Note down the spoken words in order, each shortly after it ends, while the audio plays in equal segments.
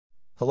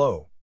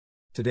Hello.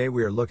 Today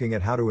we are looking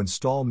at how to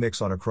install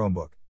Mixxx on a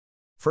Chromebook.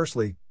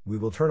 Firstly, we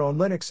will turn on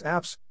Linux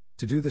apps.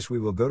 To do this, we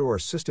will go to our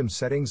system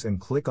settings and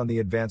click on the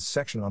advanced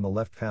section on the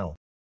left panel.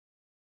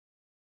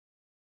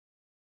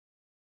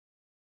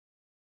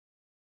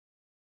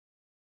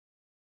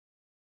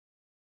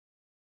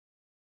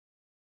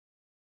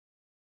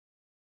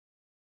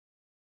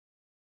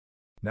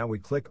 Now we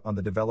click on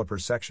the developer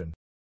section.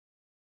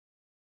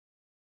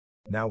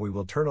 Now we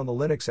will turn on the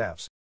Linux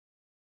apps.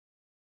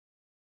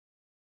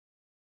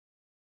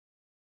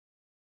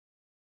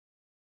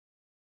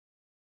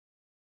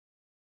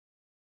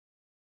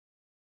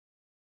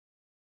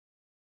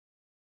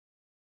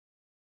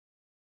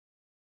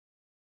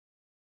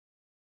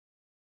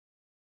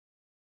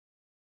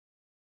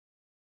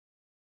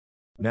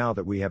 Now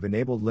that we have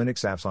enabled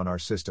Linux apps on our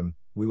system,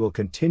 we will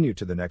continue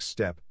to the next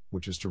step,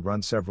 which is to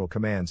run several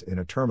commands in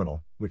a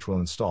terminal, which will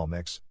install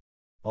Mixxx.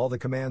 All the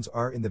commands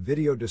are in the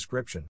video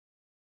description.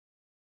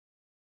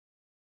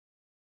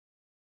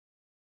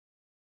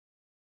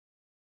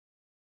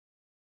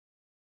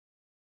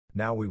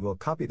 Now we will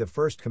copy the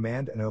first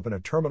command and open a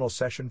terminal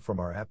session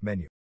from our app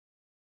menu.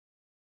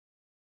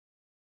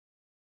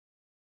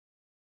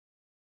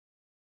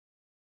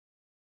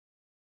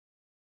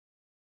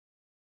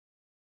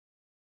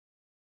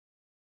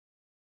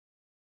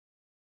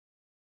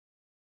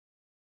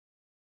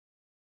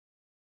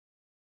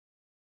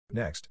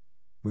 Next,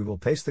 we will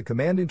paste the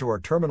command into our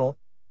terminal,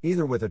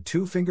 either with a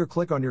two-finger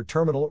click on your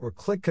terminal or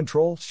click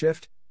Ctrl,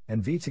 Shift,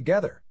 and V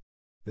together.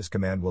 This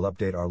command will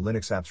update our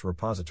Linux apps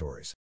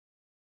repositories.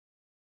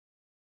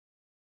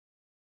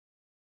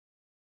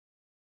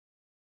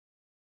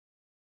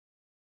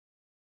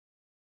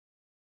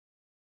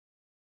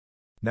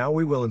 Now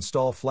we will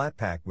install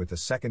Flatpak with the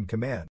second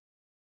command.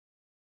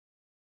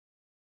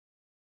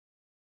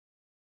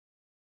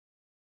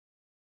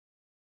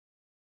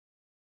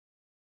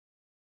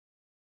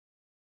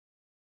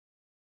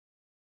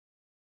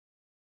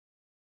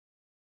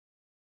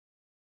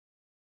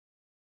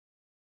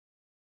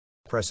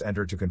 Press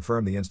Enter to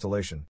confirm the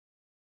installation.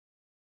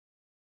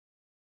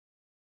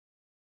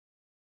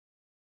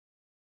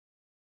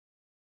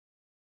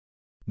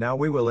 Now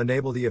we will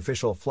enable the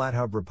official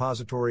FlatHub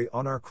repository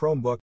on our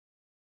Chromebook.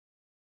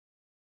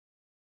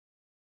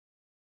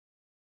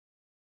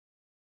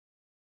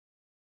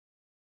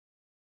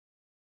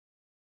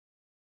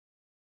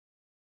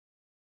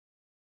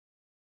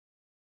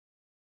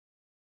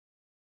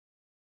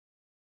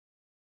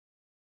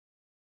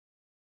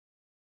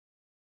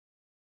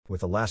 With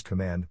the last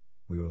command,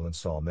 we will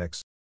install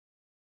Mixxx.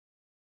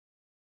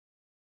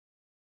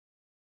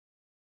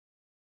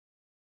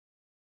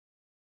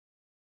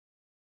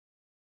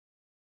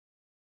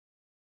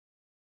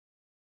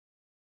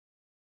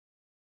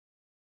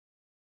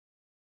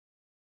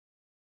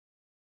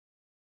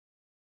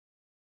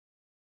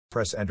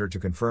 Press Enter to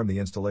confirm the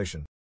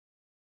installation.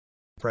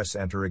 Press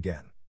Enter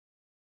again.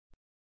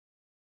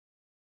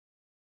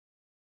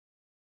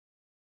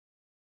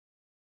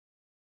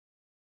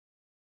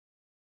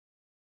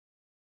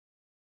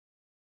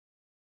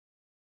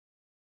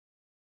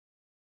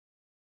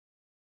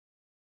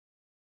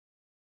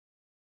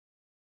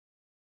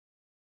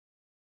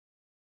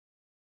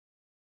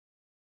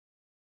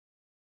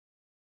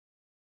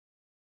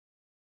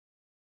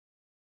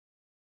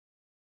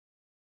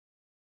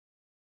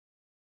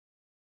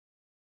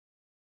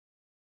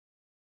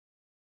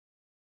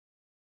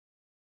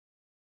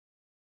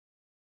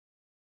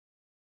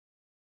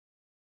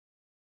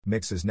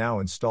 Mixxx is now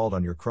installed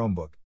on your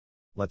Chromebook.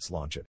 Let's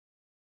launch it.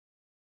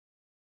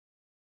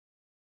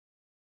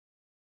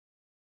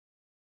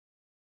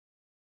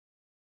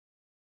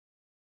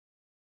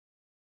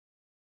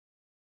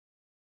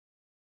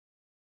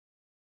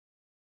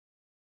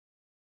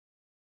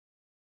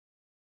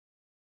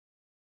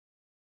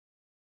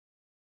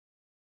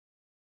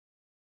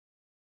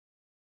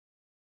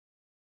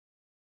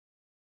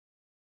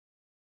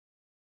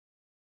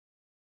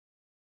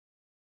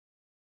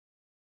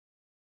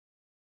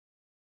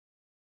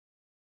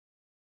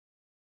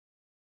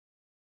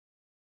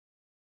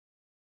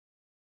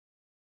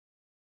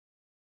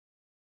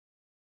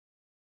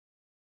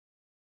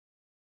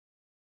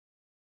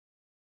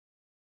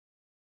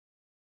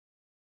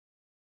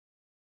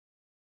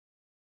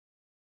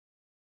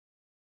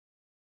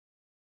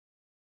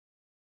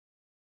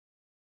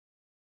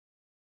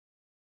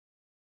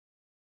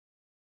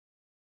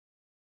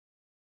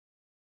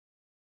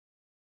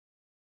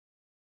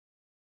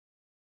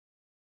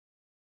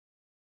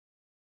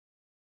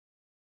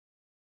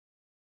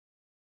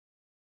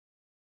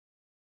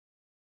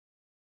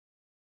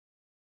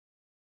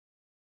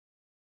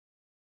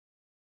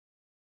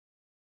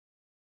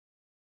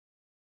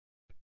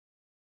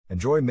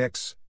 Enjoy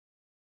Mixxx.